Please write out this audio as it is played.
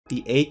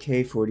The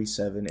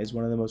Ak-47 is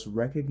one of the most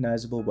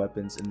recognizable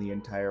weapons in the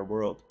entire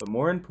world, but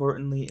more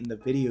importantly in the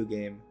video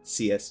game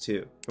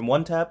CS2. From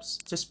one-taps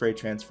to spray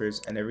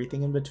transfers and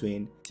everything in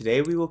between,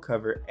 today we will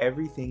cover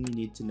everything you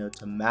need to know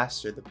to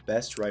master the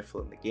best rifle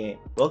in the game.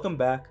 Welcome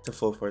back to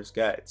Full Force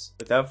Guides.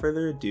 Without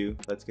further ado,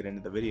 let's get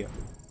into the video.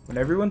 When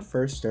everyone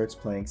first starts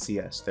playing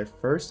CS, their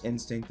first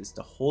instinct is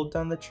to hold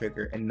down the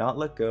trigger and not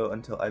let go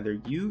until either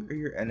you or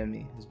your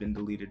enemy has been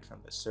deleted from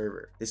the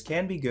server. This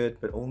can be good,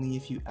 but only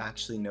if you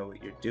actually know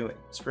what you're doing.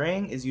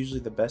 Spraying is usually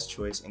the best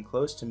choice in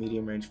close to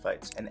medium range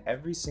fights, and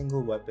every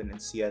single weapon in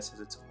CS has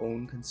its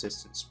own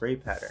consistent spray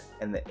pattern,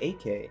 and the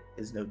AK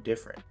is no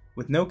different.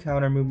 With no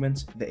counter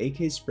movements, the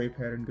AK's spray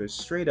pattern goes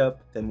straight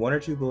up, then 1 or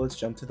 2 bullets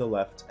jump to the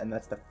left, and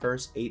that's the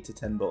first 8 to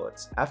 10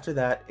 bullets. After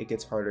that, it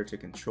gets harder to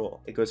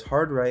control. It goes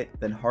hard right,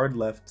 then hard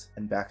left,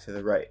 and back to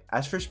the right.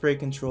 As for spray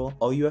control,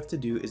 all you have to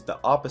do is the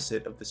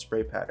opposite of the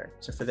spray pattern.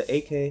 So for the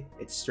AK,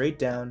 it's straight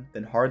down,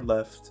 then hard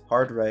left,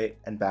 hard right,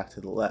 and back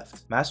to the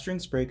left. Mastering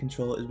spray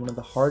control is one of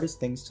the hardest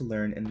things to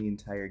learn in the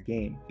entire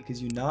game,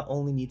 because you not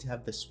only need to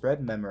have the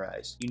spread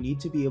memorized, you need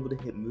to be able to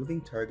hit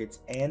moving targets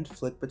and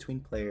flick between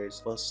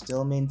players while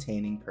still maintaining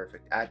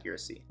perfect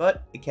accuracy.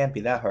 But it can't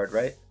be that hard,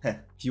 right?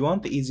 If you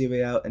want the easy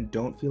way out and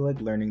don't feel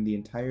like learning the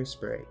entire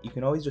spray, you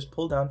can always just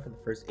pull down for the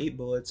first 8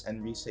 bullets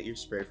and reset your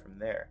spray from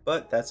there.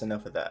 But that's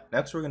enough of that.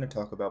 Next we're going to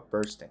talk about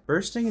bursting.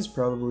 Bursting is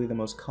probably the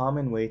most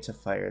common way to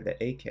fire the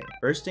AK.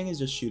 Bursting is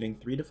just shooting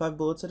 3 to 5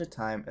 bullets at a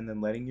time and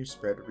then letting your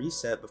spread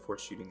reset before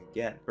shooting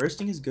again.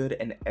 Bursting is good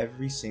in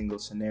every single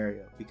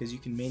scenario because you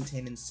can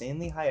maintain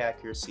insanely high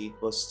accuracy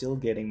while still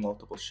getting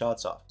multiple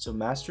shots off. So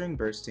mastering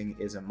bursting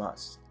is a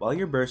must. While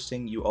you're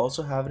bursting, you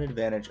also have an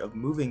advantage of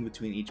moving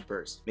between each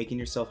burst, making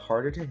yourself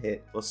harder to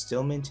hit while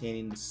still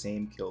maintaining the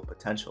same kill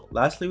potential.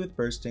 Lastly, with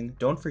bursting,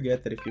 don't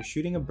forget that if you're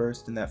shooting a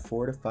burst in that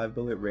 4 to 5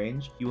 bullet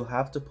range, you will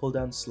have to pull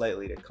down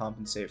slightly to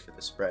compensate for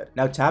the spread.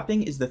 Now,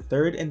 tapping is the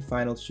third and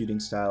final shooting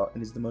style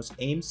and is the most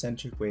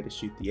aim-centric way to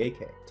shoot the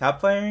AK.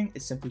 Tap firing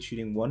is simply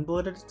shooting 1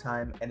 bullet at a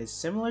time and is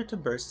similar to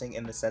bursting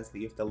in the sense that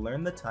you have to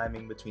learn the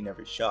timing between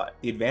every shot.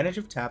 The advantage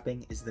of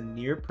tapping is the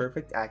near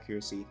perfect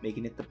accuracy,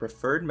 making it the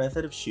preferred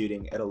method of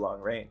shooting at a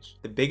long range.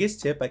 The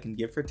biggest tip I can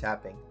give for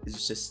tapping is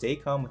just to stay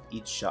calm with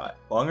each shot.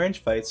 Long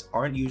range fights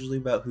aren't usually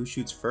about who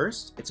shoots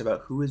first, it's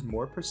about who is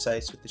more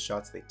precise with the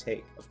shots they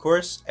take. Of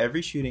course,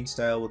 every shooting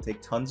style will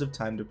take tons of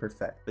time to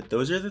perfect, but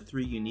those are the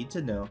 3 you need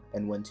to know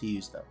and when to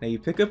use them. Now you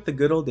pick up the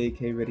good old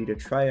AK ready to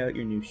try out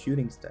your new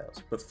shooting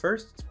styles, but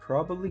first it's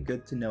probably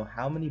good to know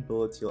how many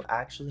bullets you'll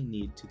actually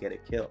need to get a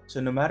kill. So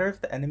no matter if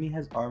the enemy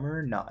has armor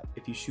or not,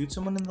 if you shoot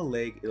someone in the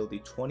leg, it'll do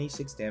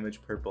 26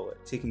 damage per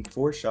bullet, taking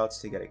 4 shots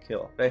to get a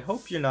kill. But I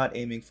hope you're not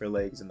aiming for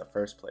legs in the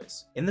first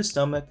place. In the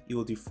stomach, you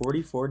will do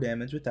 44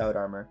 damage without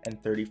armor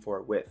and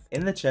 34 with.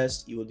 In the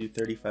chest, you will do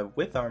 35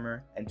 with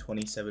armor and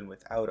 27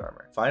 without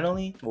armor.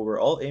 Finally, what we're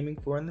all aiming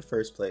for in the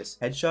first place,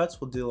 headshots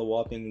will deal a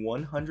whopping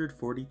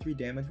 143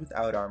 damage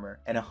without armor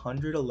and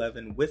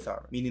 111 with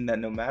armor, meaning that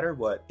no matter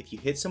what, if you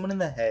hit someone in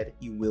the head,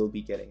 you will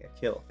be getting a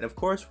kill. And of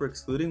course, we're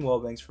excluding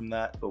wallbangs from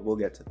that, but we'll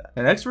get to that.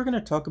 Now next, we're going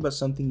to talk about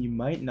something you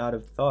might not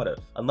have thought of.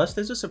 Unless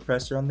there's a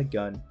suppressor on the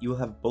gun, you will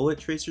have bullet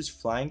tracers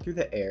flying through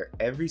the air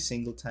every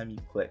single time you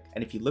click.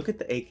 And if you look at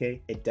the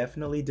AK, it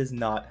definitely does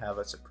not have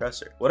a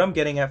suppressor. What I'm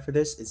getting at for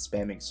this is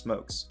spamming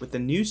smokes. With the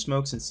new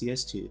smokes in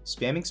CS2,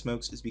 spamming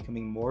smokes is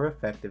becoming more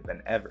effective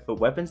than ever, but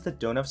weapons that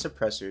don't have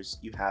suppressors,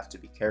 you have to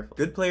be careful.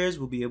 Good players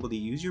will be able to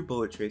use your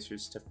bullet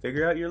tracers to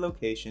figure out your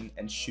location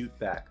and shoot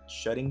back,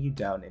 shutting you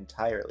down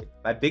entirely.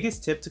 My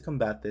biggest tip to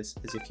combat this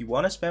is if you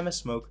want to spam a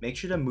smoke, make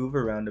sure to move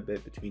around a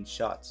bit between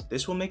shots.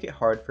 This will make it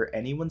hard for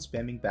anyone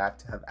spamming back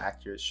to have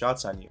accurate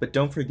shots on you. But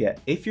don't forget,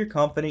 if you're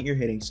confident you're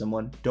hitting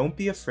someone, don't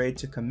be afraid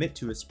to commit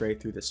to a spray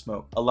through the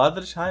smoke. A lot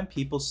of the time,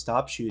 people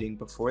stop shooting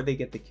before they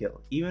get the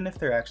kill, even if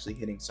they're actually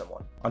hitting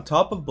someone. On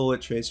top of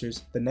bullet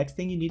tracers, the next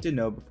thing you need to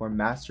know before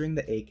mastering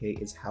the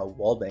AK is how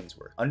wallbangs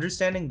work.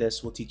 Understanding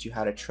this will teach you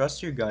how to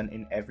trust your gun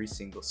in every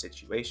single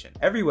situation.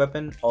 Every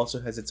weapon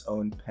also has its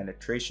own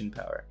penetration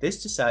power.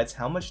 This decides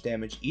how much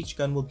damage each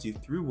gun will do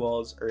through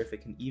walls or if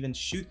it can even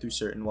shoot through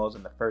certain walls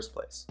in the first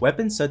place.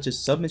 Weapons such as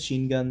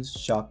submachine guns,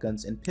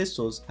 shotguns, and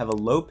pistols have a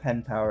low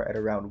pen power at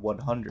around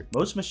 100.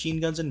 Most machine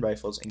guns and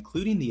rifles,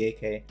 including the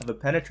AK, have a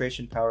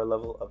penetration power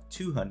level of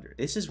 200.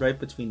 This is right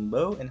between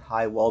low and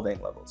high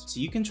wallbang levels, so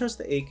you can trust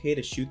the AK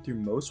to shoot through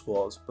most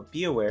walls, but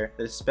be aware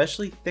that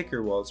especially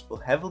thicker walls will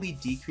heavily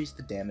decrease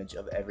the damage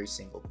of every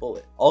single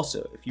bullet.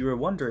 Also, if you were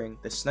wondering,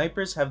 the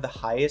snipers have the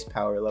highest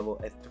power level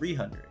at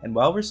 300. And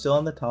while we're still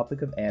on the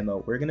topic of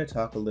ammo, we're going to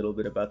talk a little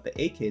bit about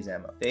the AK's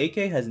ammo. The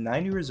AK has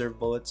 90 reserve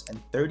bullets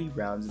and 30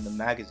 rounds in the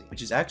magazine,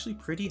 which is actually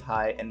pretty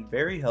high and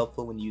very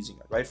helpful when using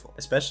a rifle,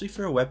 especially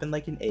for a weapon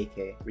like an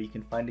AK where you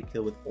can find a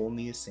kill with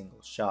only a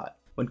single shot.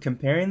 When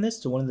comparing this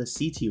to one of the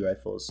CT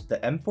rifles, the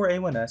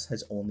M4A1S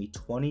has only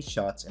 20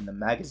 shots in the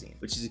magazine,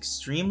 which is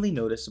extremely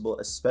noticeable,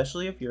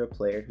 especially if you're a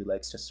player who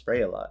likes to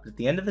spray a lot. But at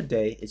the end of the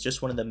day, it's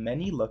just one of the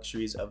many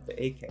luxuries of the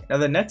AK. Now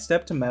the next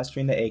step to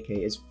mastering the AK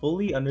is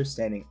fully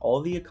understanding all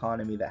the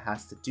economy that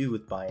has to do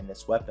with buying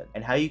this weapon,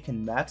 and how you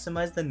can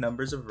maximize the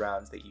numbers of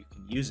rounds that you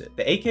can use it.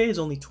 The AK is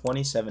only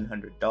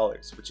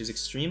 $2,700, which is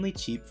extremely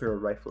cheap for a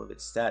rifle of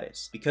its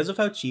status. Because of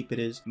how cheap it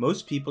is,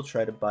 most people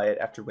try to buy it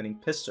after winning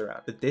pistol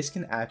round, but this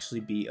can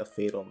actually be a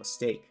fatal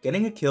mistake.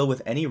 Getting a kill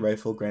with any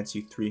rifle grants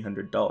you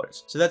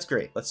 $300, so that's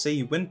great. Let's say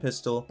you win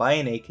pistol, buy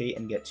an AK,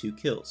 and get 2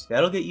 kills.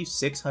 That'll get you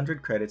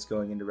 600 credits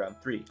going into round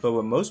 3. But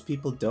what most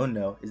people don't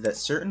know is that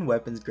certain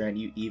weapons grant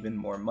you even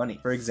more money.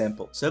 For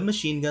example,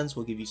 submachine guns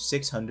will give you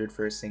 600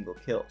 for a single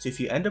kill. So if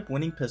you end up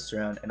winning pistol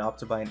round and opt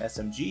to buy an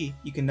SMG,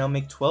 you can now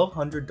make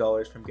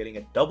 $1,200 from getting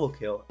a double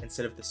kill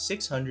instead of the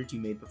 600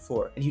 you made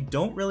before. And you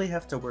don't really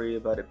have to worry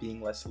about it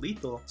being less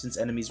lethal, since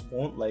enemies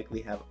won't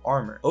likely have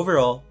armor.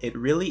 Overall, it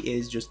really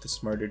is just a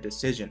smarter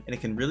decision, and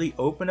it can really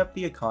open up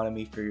the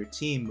economy for your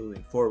team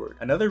moving forward.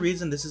 Another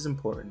reason this is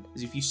important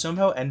is if you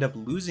somehow end up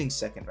losing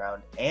second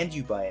round and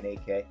you buy an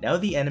AK, now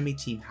the enemy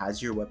team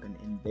has your weapon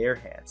in their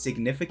hands,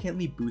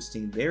 significantly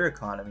boosting their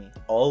economy,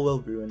 all while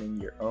ruining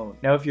your own.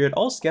 Now if you're at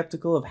all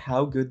skeptical of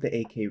how good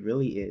the AK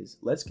really is,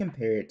 let's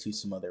compare it to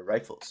some other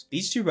rifles.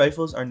 These two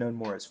rifles are known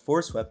more as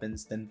force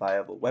weapons than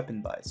viable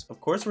weapon buys. Of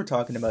course we're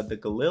talking about the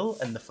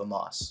Galil and the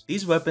FAMAS.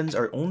 These weapons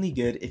are only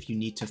good if you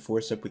need to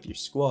force up with your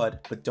squad,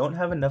 but don't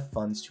have enough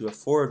funds to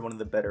afford one of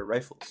the better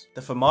rifles.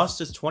 The FAMAS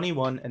does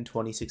 21 and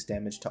 26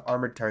 damage to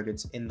armored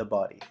targets in the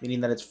body,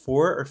 meaning that it's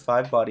 4 or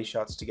 5 body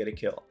shots to get a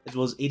kill, as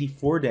well as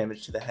 84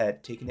 damage to the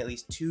head, taking at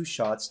least 2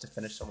 shots to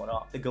finish someone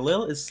off. The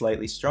Galil is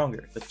slightly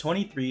stronger, with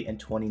 23 and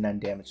 29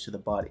 damage to the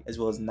body, as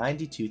well as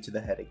 92 to the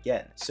head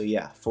again. So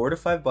yeah, 4 to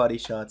 5 body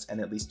shots and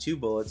at least 2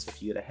 bullets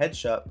if you get a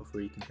headshot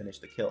before you can finish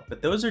the kill.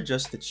 But those are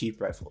just the cheap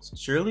rifles.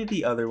 Surely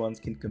the other ones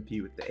can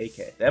compete with the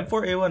AK. The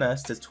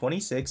M4A1S does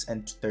 26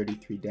 and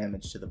 33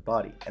 damage to the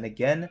body, and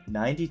again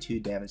 92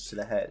 damage to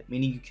the head,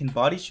 meaning you can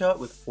body shot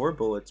with 4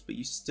 bullets, but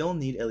you still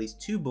need at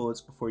least 2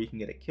 bullets before you can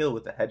get a kill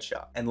with a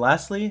headshot. And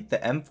lastly, the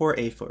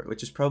M4A4,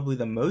 which is probably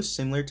the most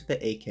similar to the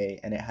AK,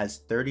 and it has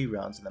 30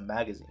 rounds in the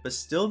magazine, but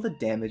still the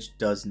damage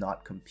does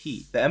not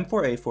compete. The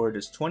M4A4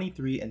 does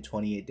 23 and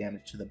 28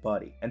 damage to the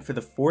body, and for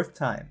the 4th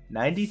time,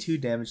 92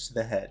 damage to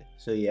the head.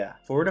 So yeah,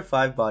 4 to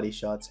 5 body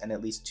shots and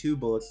at least 2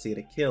 bullets to get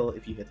a kill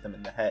if you hit them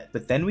in the head.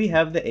 But then we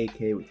have the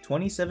AK with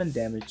 27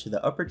 damage to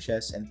the upper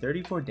chest and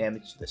 34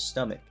 damage to the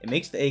stomach. It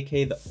makes the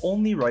AK the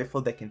only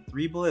rifle that can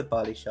 3-bullet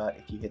body shot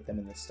if you hit them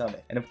in the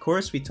stomach. And of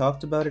course we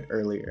talked about it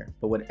earlier,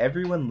 but what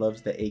everyone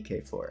loves the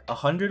AK for,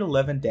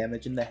 111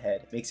 damage in the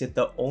head makes it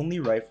the only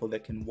rifle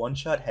that can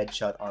one-shot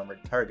headshot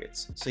armored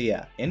targets. So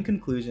yeah, in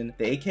conclusion,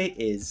 the AK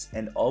is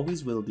and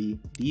always will be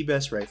the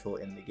best rifle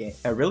in the game.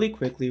 Now really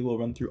quickly we'll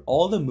run through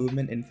all the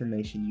movement information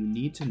you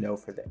need to know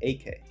for the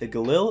AK. The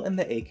Galil and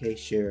the AK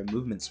share a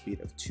movement speed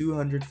of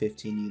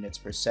 215 units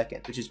per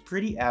second, which is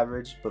pretty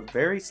average but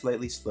very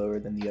slightly slower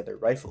than the other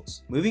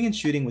rifles. Moving and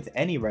shooting with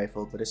any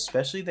rifle, but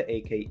especially the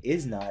AK,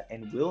 is not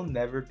and will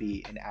never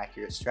be an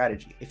accurate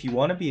strategy. If you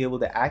want to be able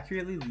to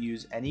accurately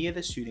use any of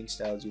the shooting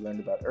styles you learned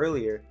about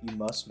earlier, you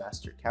must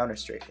master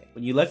counter-strafing.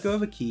 When you let go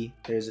of a key,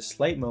 there is a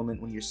slight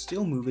moment when you're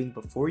still moving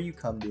before you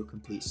come to a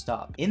complete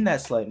stop. In that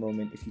slight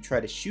moment, if you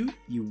try to shoot,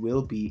 you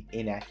will be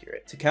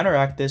inaccurate. To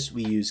counteract this,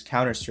 we use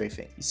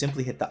counter-strafing. You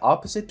simply hit the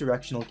opposite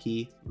directional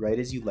key right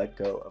as you let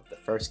go of the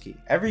first key.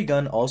 Every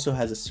gun also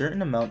has a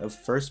certain amount of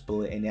first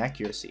bullet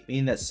inaccuracy,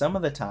 meaning that some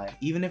of the time,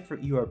 even if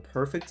you are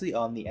perfectly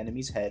on the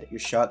enemy's head, your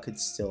shot could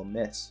still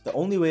miss. The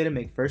only way to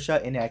make first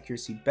shot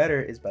inaccuracy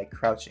better is by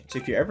crouching. So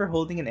if you're ever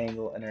holding an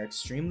angle and are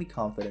extremely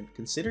confident,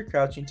 consider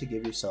crouching to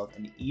give yourself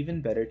an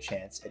even better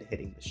chance at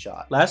hitting the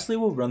shot. Lastly,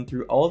 we'll run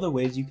through all the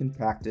ways you can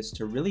practice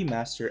to really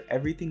master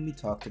everything we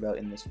talked about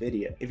in this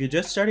video. If you're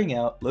just starting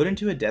out, load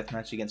into a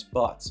deathmatch against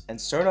bots and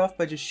start off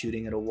by just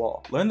shooting at a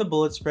wall. Learn the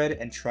bullet spread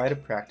and try to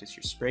practice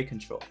your spray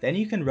control. Then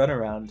you can run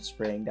around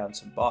spraying down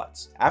some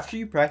bots. After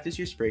you practice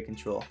your spray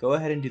control, go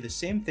ahead and do the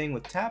same thing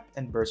with tap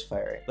and burst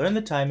firing. Learn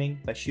the timing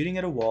by shooting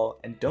at a wall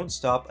and don't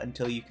stop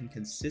until you can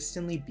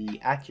consistently be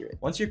accurate.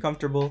 Once you're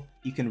comfortable,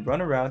 you can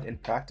run around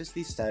and practice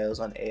these styles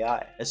on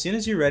AI. As soon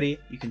as you're ready,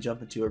 you can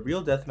jump into a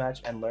real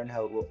deathmatch and learn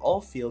how it will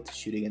all feel to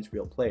shoot against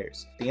real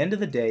players. At the end of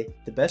the day,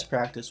 the best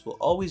practice will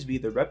always be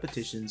the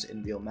repetitions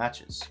in real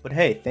matches. But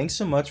hey, thanks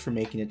so much for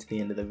making it to the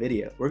end of the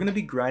video. We're going to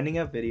be grinding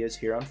out videos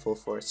here on Full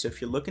Force, so if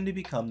you're looking to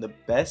become the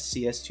best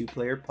CS2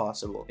 player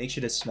possible, make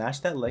sure to smash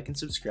that like and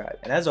subscribe.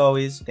 And as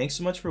always, thanks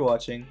so much for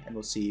watching, and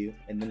we'll see you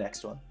in the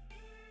next one.